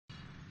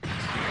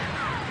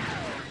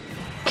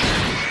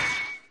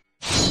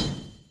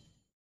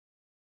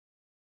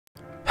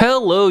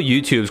Hello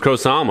YouTube's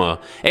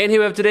Krosama, and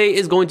here we have today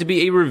is going to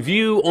be a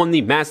review on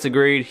the Master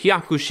Grade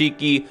Hyaku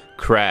Shiki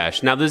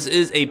Crash. Now this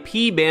is a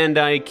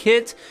P-Bandai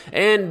kit,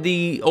 and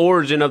the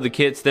origin of the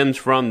kit stems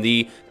from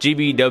the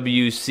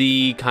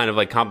GBWC kind of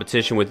like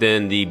competition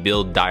within the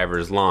Build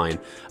Divers line.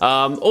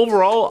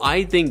 Overall,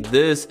 I think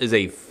this is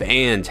a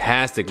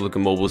fantastic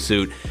looking mobile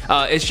suit.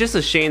 It's just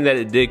a shame that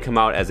it did come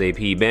out as a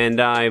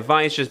P-Bandai,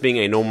 Vice just being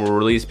a normal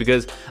release,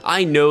 because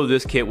I know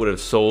this kit would have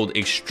sold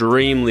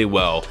extremely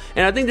well,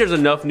 and I think there's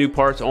enough new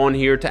parts on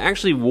here to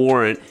actually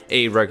warrant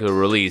a regular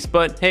release.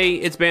 But hey,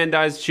 it's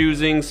Bandai's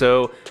choosing,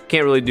 so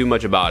can't really do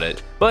much about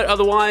it. But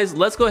otherwise,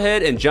 let's go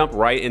ahead and jump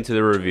right into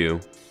the review.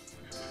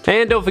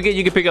 And don't forget,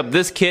 you can pick up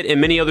this kit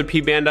and many other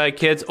P-Bandai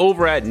kits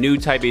over at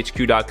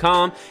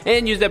newtypehq.com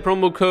and use that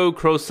promo code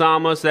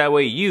KROSAMA so that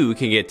way you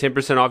can get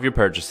 10% off your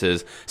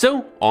purchases.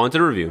 So, on to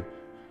the review.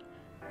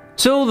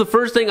 So the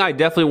first thing I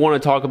definitely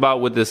want to talk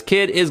about with this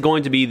kit is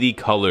going to be the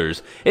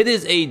colors. It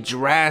is a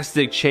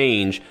drastic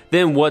change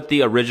than what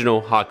the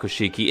original Hyaku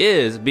Shiki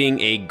is, being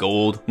a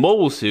gold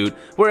mobile suit,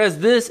 whereas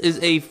this is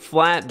a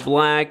flat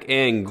black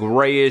and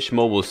grayish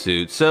mobile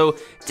suit. So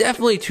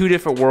definitely two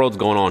different worlds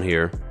going on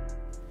here.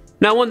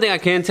 Now, one thing I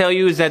can tell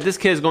you is that this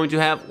kit is going to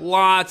have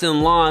lots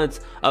and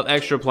lots of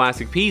extra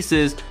plastic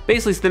pieces,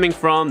 basically stemming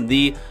from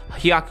the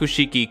Hyaku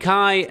Shiki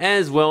Kai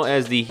as well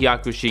as the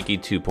Hyaku Shiki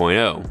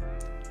 2.0.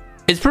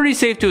 It's pretty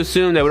safe to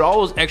assume that with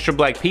all those extra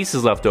black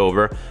pieces left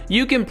over,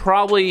 you can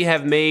probably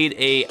have made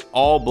a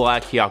all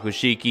black Hyaku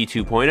Shiki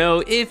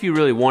 2.0 if you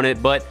really want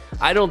it, but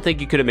I don't think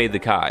you could have made the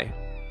Kai.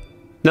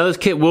 Now this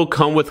kit will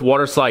come with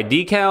water slide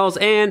decals,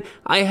 and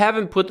I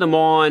haven't put them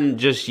on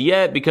just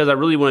yet because I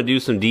really want to do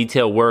some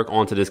detail work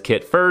onto this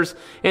kit first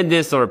and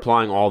then start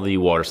applying all the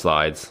water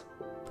slides.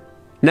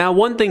 Now,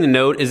 one thing to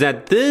note is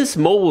that this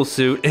mobile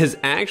suit is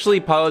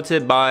actually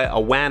piloted by a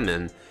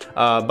woman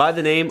by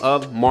the name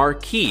of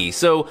Marquis.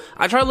 So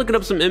I tried looking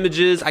up some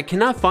images. I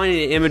cannot find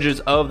any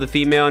images of the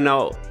female.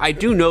 Now, I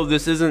do know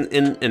this isn't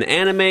in an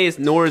anime,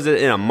 nor is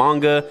it in a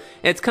manga.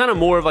 It's kind of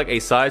more of like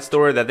a side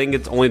story that I think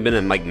it's only been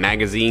in like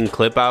magazine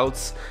clip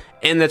outs,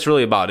 and that's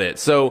really about it.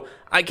 So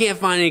I can't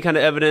find any kind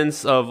of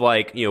evidence of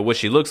like, you know, what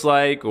she looks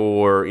like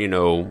or, you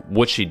know,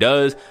 what she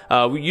does.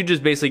 You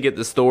just basically get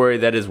the story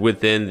that is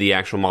within the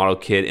actual model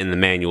kit in the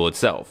manual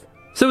itself.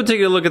 So we're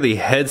taking a look at the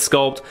head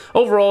sculpt.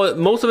 Overall,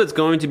 most of it's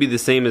going to be the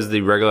same as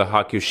the regular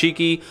Hyaku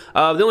Shiki.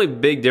 The only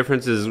big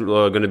difference is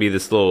going to be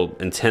this little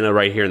antenna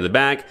right here in the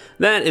back.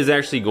 That is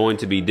actually going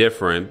to be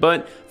different,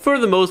 but for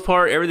the most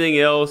part, everything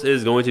else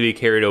is going to be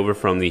carried over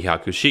from the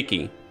Hyaku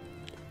Shiki.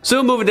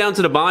 So moving down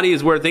to the body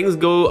is where things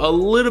go a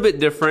little bit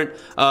different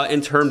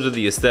in terms of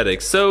the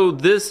aesthetics. So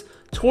this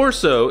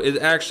torso is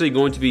actually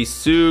going to be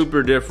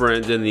super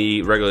different than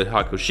the regular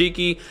Hyaku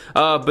Shiki,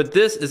 but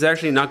this is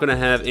actually not going to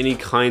have any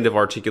kind of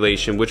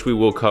articulation, which we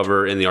will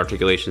cover in the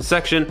articulation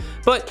section,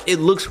 but it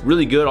looks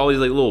really good. All these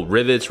like little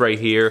rivets right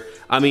here.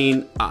 I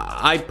mean,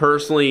 I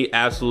personally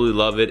absolutely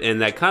love it,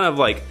 and that kind of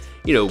like,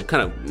 you know,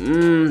 kind of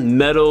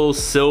metal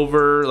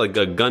silver, like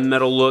a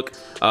gunmetal look,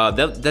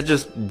 that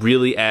just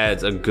really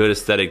adds a good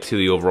aesthetic to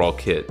the overall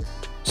kit.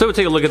 So we'll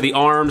take a look at the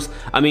arms.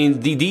 I mean,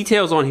 the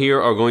details on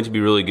here are going to be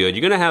really good.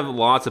 You're going to have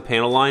lots of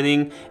panel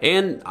lining,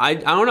 and I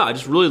don't know, I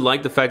just really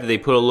like the fact that they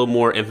put a little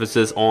more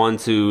emphasis on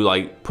to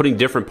like putting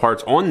different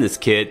parts on this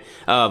kit,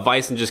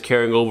 vice and just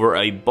carrying over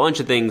a bunch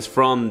of things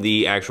from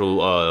the actual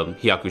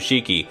Hyaku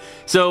Shiki.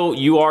 So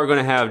you are going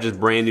to have just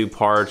brand new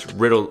parts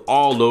riddled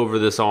all over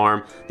this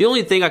arm. The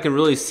only thing I can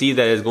really see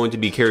that is going to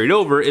be carried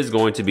over is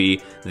going to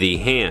be the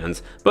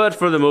hands. But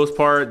for the most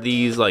part,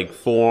 these like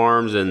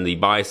forearms and the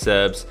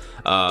biceps,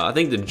 I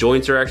think the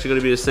joints are actually going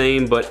to be the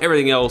same, but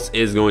everything else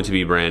is going to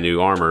be brand new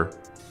armor.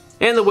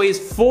 And the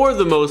waist, for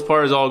the most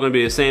part, is all going to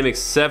be the same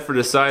except for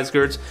the side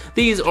skirts.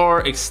 These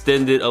are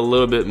extended a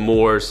little bit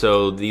more,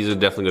 so these are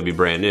definitely going to be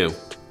brand new.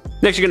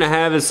 Next you're going to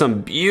have is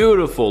some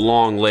beautiful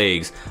long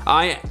legs.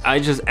 I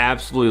just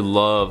absolutely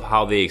love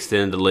how they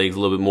extend the legs a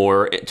little bit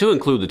more to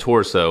include the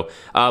torso.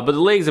 But the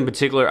legs in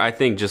particular, I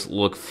think just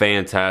look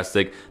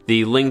fantastic.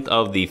 The length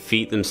of the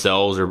feet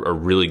themselves are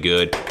really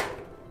good.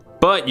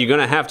 But you're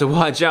gonna have to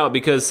watch out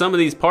because some of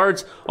these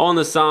parts on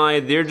the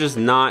side, they're just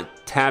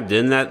not tabbed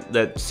in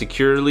that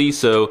securely.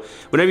 So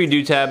whenever you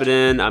do tab it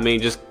in, I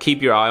mean, just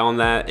keep your eye on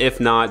that. If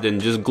not, then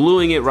just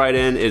gluing it right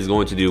in is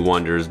going to do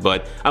wonders.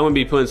 But I'm gonna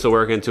be putting some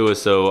work into it,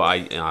 so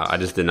I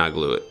just did not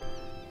glue it.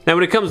 Now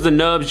when it comes to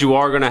nubs, you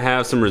are going to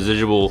have some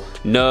residual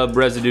nub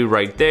residue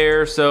right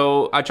there,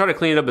 so I try to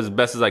clean it up as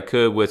best as I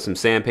could with some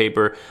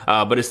sandpaper,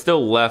 but it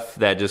still left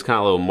that just kind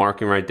of little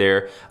marking right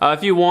there.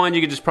 If you want,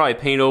 you could just probably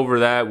paint over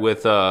that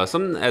with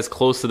something as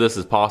close to this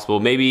as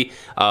possible, maybe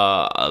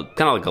kind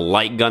of like a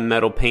light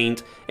gunmetal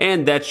paint,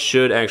 and that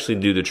should actually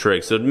do the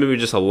trick. So maybe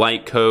just a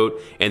light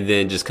coat and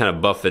then just kind of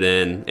buff it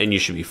in and you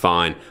should be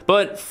fine.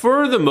 But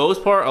for the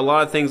most part, a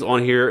lot of things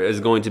on here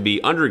is going to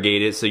be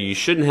undergated, so you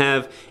shouldn't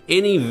have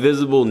any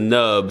visible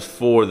nubs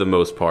for the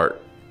most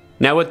part.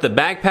 Now with the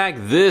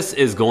backpack, this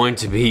is going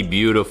to be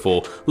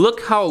beautiful.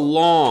 Look how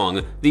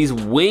long these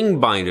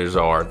wing binders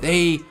are.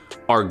 They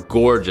are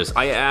gorgeous.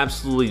 I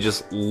absolutely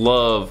just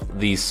love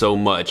these so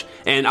much,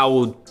 and I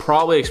will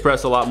probably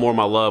express a lot more of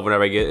my love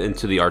whenever I get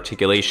into the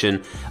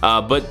articulation.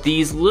 But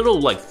these little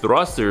like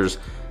thrusters,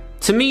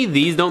 to me,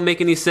 these don't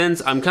make any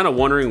sense. I'm kind of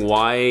wondering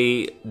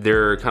why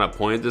they're kind of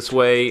pointed this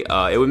way.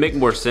 It would make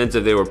more sense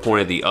if they were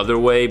pointed the other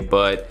way,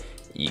 but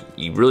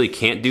you really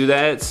can't do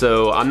that.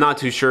 So I'm not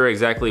too sure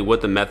exactly what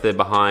the method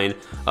behind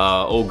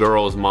old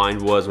girl's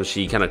mind was when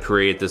she kind of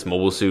created this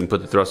mobile suit and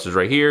put the thrusters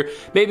right here.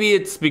 Maybe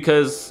it's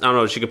because, I don't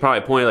know, she could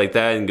probably point it like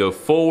that and go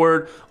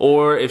forward,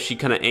 or if she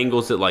kind of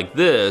angles it like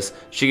this,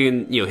 she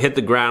can, you know, hit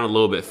the ground a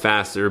little bit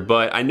faster.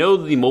 But I know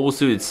the mobile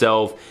suit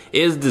itself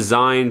is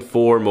designed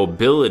for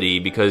mobility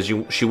because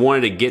she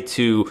wanted to get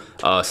to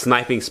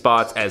sniping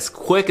spots as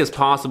quick as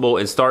possible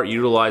and start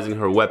utilizing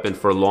her weapon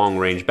for long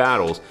range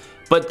battles.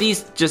 But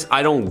these just,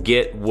 I don't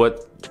get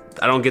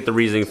the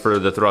reasoning for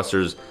the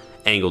thrusters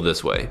angled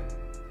this way.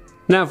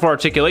 Now for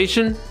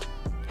articulation,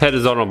 head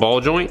is on a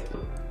ball joint.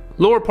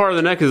 Lower part of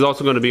the neck is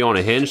also going to be on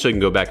a hinge so you can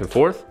go back and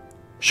forth.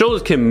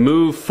 Shoulders can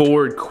move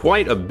forward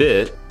quite a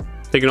bit.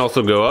 They can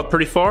also go up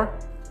pretty far.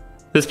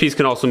 This piece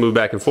can also move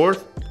back and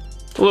forth.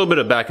 A little bit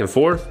of back and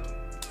forth.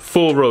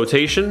 Full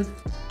rotation.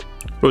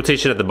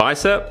 Rotation at the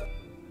bicep.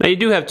 Now you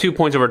do have 2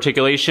 points of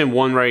articulation,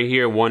 one right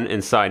here, one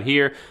inside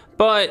here.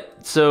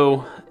 But,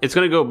 so, it's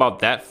going to go about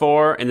that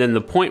far, and then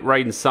the point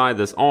right inside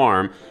this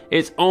arm,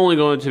 it's only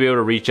going to be able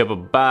to reach up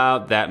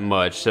about that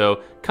much.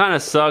 So, kind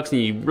of sucks, and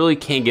you really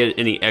can't get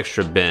any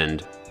extra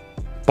bend.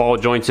 Ball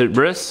jointed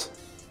wrists.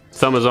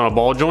 Thumb is on a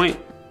ball joint.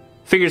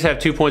 Fingers have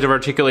 2 points of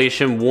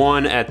articulation,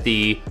 one at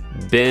the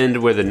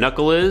bend where the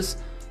knuckle is,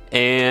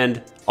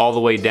 and all the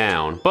way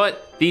down.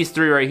 But these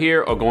three right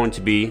here are going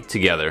to be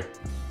together.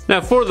 Now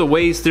for the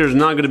waist, there's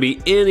not going to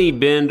be any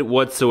bend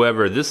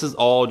whatsoever. This is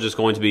all just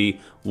going to be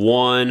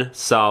one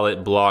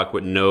solid block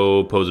with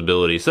no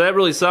posability. So that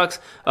really sucks,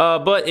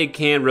 but it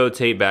can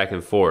rotate back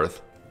and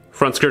forth.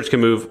 Front skirts can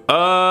move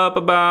up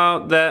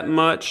about that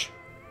much.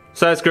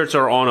 Side skirts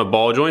are on a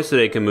ball joint, so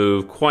they can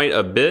move quite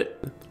a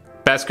bit.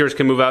 Back skirts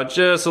can move out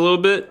just a little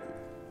bit.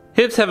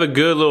 Hips have a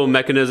good little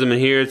mechanism in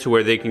here to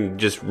where they can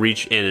just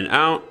reach in and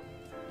out.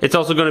 It's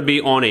also going to be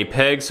on a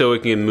peg so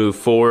it can move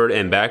forward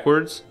and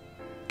backwards.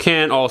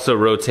 Can also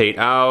rotate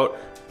out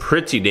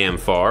pretty damn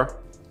far.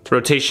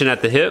 Rotation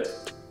at the hip.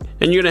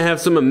 And you're going to have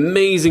some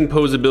amazing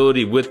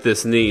posability with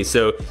this knee.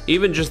 So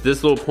even just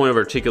this little point of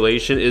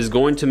articulation is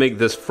going to make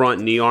this front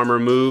knee armor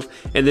move.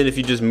 And then if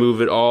you just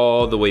move it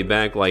all the way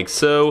back like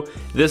so,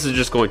 this is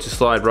just going to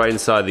slide right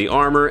inside the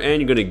armor and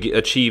you're going to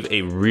achieve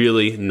a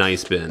really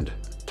nice bend.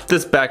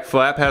 This back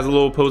flap has a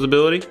little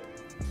posability.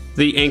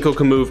 The ankle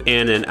can move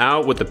in and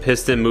out with the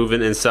piston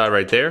moving inside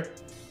right there.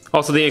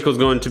 Also, the ankle is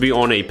going to be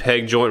on a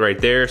peg joint right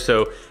there,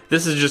 so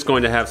this is just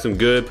going to have some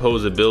good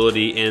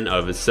posability in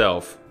of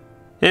itself.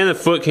 And the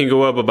foot can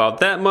go up about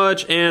that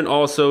much and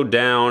also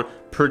down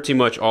pretty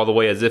much all the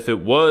way as if it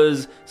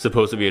was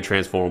supposed to be a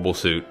transformable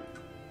suit.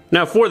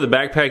 Now for the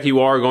backpack, you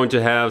are going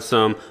to have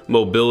some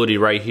mobility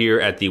right here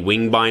at the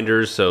wing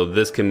binders, so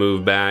this can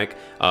move back,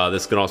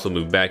 this can also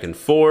move back and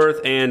forth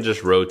and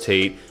just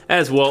rotate,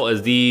 as well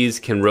as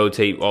these can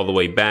rotate all the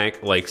way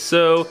back like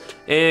so,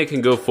 and can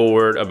go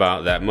forward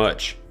about that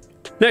much.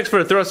 Next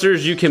for the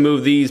thrusters, you can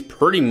move these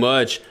pretty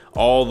much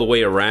all the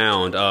way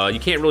around.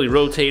 You can't really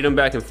rotate them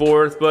back and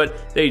forth,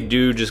 but they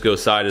do just go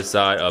side to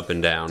side, up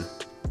and down.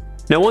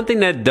 Now one thing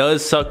that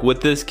does suck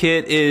with this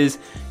kit is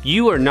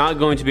you are not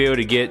going to be able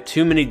to get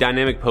too many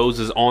dynamic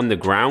poses on the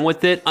ground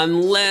with it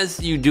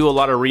unless you do a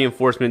lot of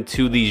reinforcement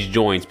to these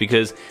joints,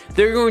 because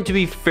they're going to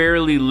be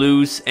fairly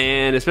loose,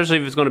 and especially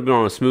if it's going to be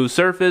on a smooth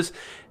surface,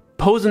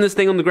 posing this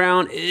thing on the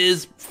ground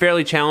is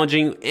fairly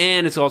challenging,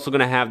 and it's also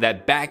going to have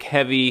that back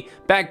heavy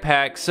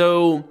backpack,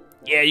 so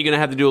yeah, you're going to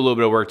have to do a little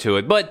bit of work to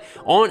it. But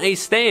on a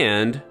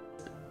stand,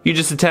 you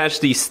just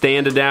attach the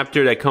stand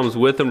adapter that comes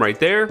with them right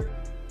there,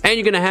 and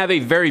you're going to have a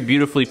very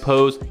beautifully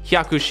posed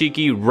Hyaku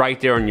Shiki right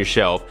there on your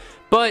shelf.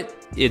 But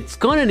it's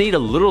going to need a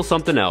little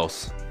something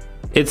else.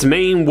 Its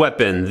main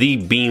weapon, the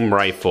beam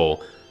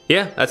rifle.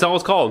 Yeah, that's all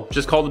it's called,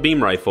 just called the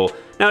beam rifle.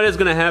 Now it is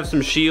going to have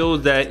some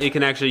shields that it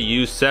can actually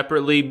use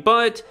separately,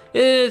 but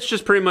it's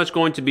just pretty much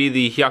going to be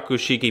the Hyaku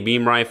Shiki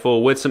beam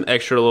rifle with some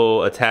extra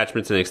little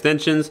attachments and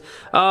extensions.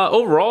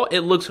 Overall,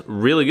 it looks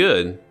really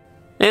good.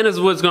 And this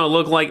is what it's going to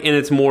look like in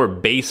its more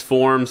base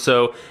form.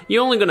 So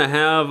you're only going to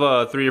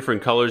have 3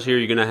 different colors here.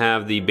 You're going to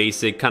have the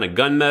basic kind of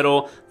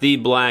gunmetal, the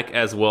black,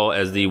 as well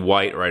as the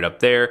white right up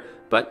there.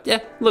 But yeah,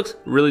 looks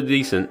really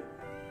decent.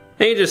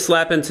 And you just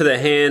slap into the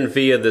hand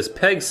via this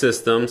peg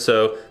system,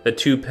 so the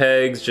 2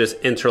 pegs just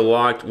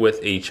interlocked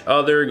with each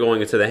other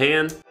going into the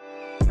hand.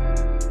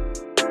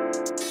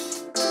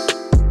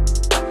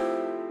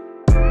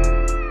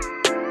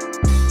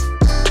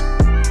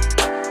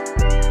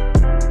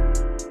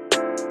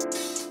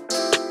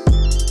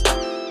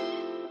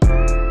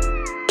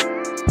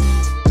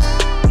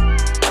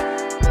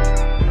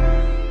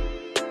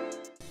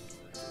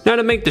 Now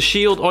to make the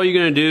shield, all you're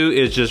going to do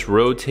is just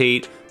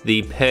rotate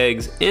the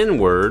pegs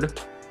inward,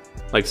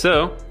 like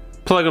so.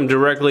 Plug them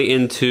directly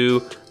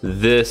into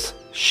this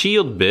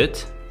shield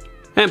bit,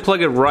 and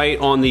plug it right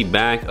on the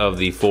back of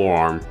the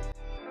forearm.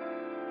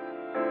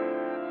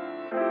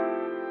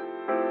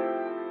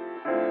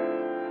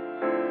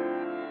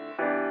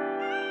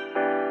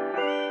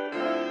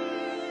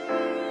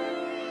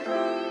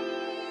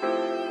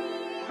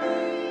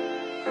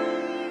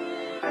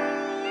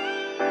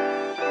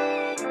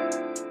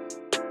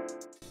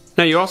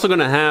 Now you're also going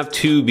to have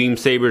two beam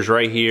sabers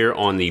right here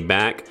on the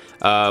back,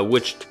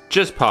 which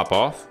just pop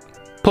off.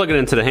 Plug it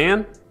into the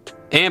hand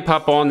and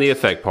pop on the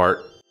effect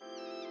part.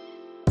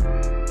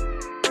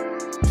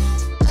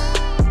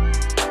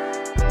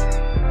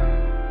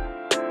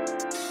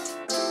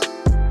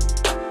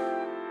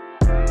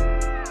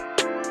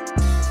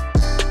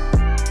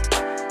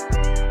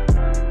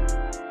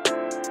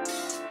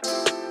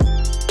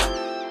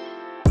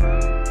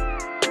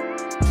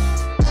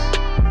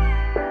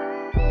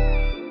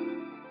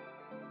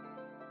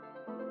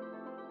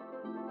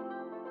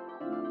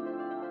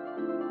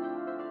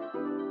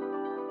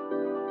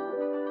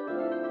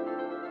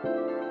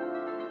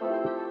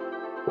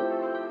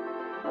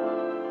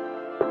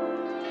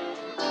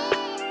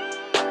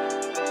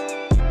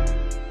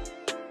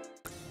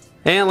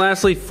 And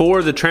lastly,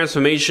 for the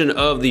transformation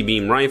of the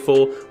beam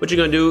rifle, what you're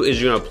going to do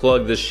is you're going to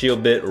plug this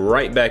shield bit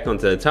right back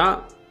onto the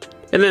top,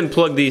 and then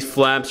plug these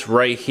flaps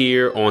right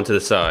here onto the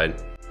side.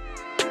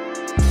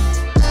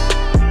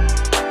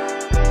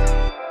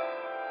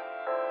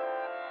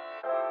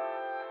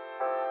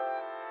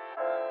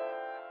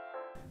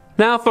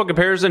 Now for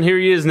comparison, here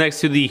he is next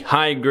to the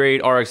high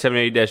grade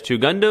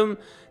RX-78-2 Gundam,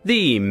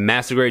 the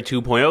Master Grade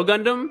 2.0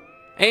 Gundam,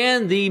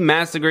 and the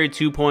Master Grade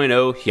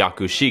 2.0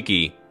 Hyaku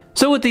Shiki.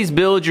 So with these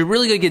builds, you're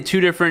really going to get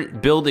two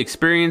different build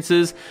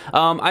experiences.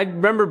 I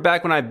remember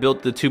back when I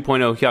built the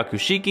 2.0 Hyaku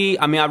Shiki,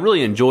 I mean, I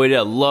really enjoyed it.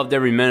 I loved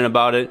every minute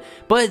about it.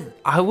 But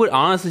I would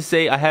honestly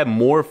say I had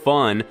more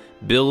fun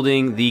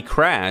building the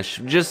Crash.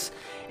 It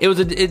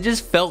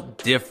just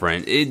felt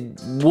different. It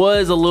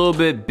was a little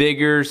bit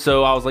bigger,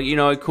 so I was like, you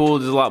know, cool,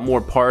 there's a lot more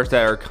parts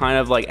that are kind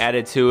of like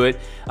added to it.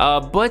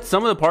 But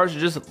some of the parts are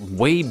just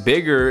way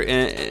bigger,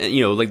 and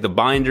you know, like the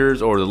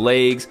binders or the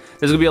legs.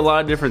 There's gonna be a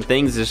lot of different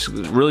things that's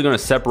really gonna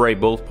separate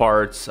both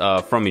parts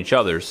from each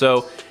other.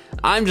 So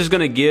I'm just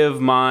gonna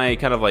give my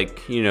kind of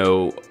like, you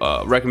know,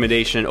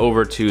 recommendation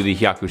over to the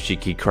Hyaku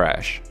Shiki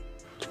Crash.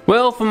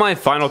 Well, for my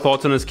final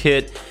thoughts on this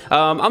kit,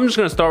 I'm just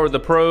going to start with the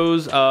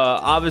pros.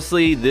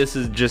 Obviously, this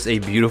is just a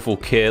beautiful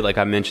kit, like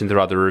I mentioned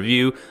throughout the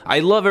review. I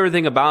love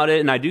everything about it,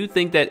 and I do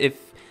think that if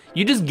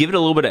you just give it a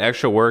little bit of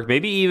extra work,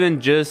 maybe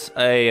even just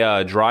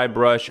a dry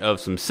brush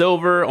of some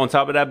silver on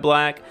top of that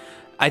black,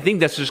 I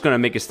think that's just going to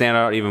make it stand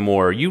out even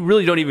more. You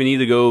really don't even need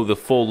to go the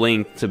full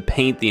length to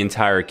paint the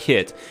entire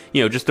kit.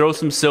 You know, just throw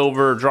some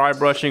silver, dry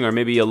brushing, or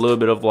maybe a little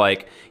bit of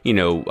like, you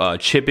know,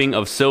 chipping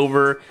of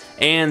silver,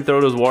 and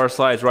throw those water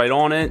slides right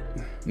on it.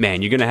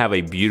 Man, you're going to have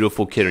a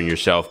beautiful kit on your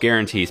shelf,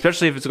 guaranteed,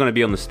 especially if it's going to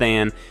be on the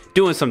stand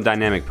doing some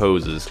dynamic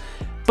poses.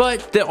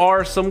 But there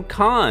are some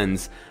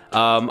cons.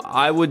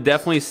 I would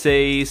definitely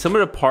say some of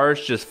the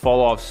parts just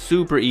fall off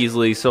super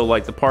easily. So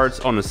like the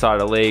parts on the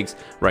side of the legs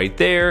right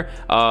there,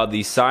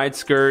 the side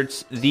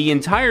skirts, the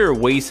entire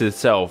waist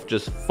itself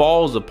just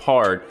falls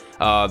apart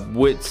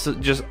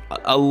with just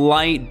a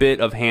light bit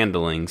of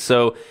handling.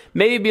 So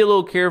maybe be a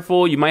little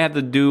careful. You might have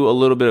to do a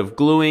little bit of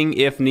gluing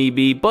if need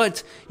be,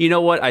 but you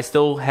know what? I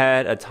still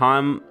had a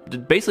time,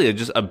 basically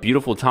just a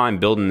beautiful time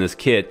building this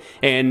kit.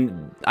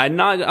 And I'm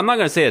not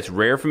gonna say it's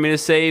rare for me to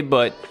say,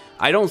 but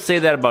I don't say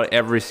that about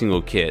every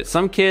single kit.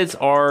 Some kits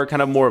are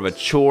kind of more of a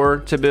chore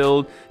to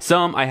build.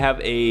 Some I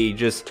have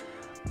just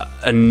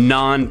a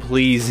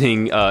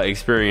non-pleasing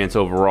experience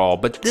overall.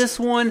 But this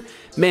one,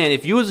 man,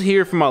 if you was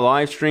here for my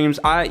live streams,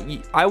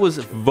 I was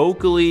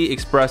vocally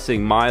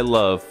expressing my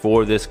love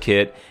for this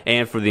kit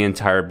and for the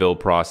entire build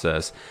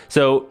process.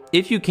 So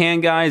if you can,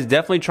 guys,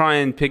 definitely try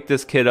and pick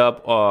this kit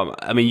up.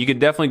 I mean, you could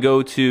definitely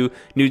go to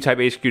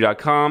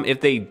newtypehq.com.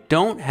 If they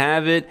don't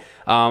have it,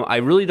 I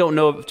really don't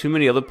know of too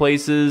many other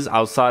places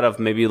outside of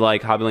maybe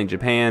like Hobbylink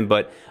Japan,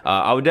 but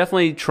I would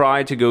definitely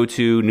try to go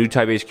to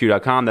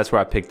newtypehq.com. That's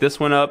where I picked this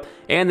one up,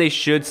 and they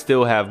should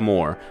still have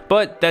more.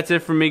 But that's it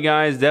for me,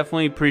 guys.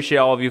 Definitely appreciate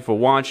all of you for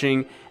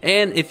watching.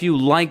 And if you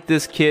like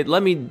this kit,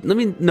 let me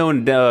know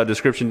in the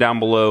description down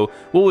below,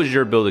 what was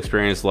your build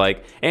experience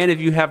like? And if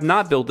you have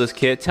not built this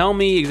kit, tell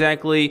me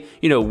exactly,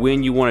 you know,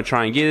 when you want to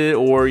try and get it,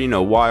 or you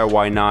know, why or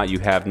why not you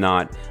have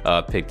not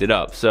picked it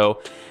up.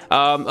 So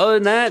other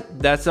than that,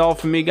 that's all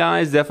from me,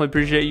 guys. Definitely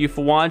appreciate you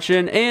for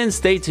watching, and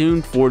stay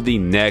tuned for the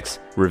next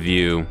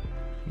review.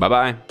 Bye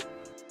bye.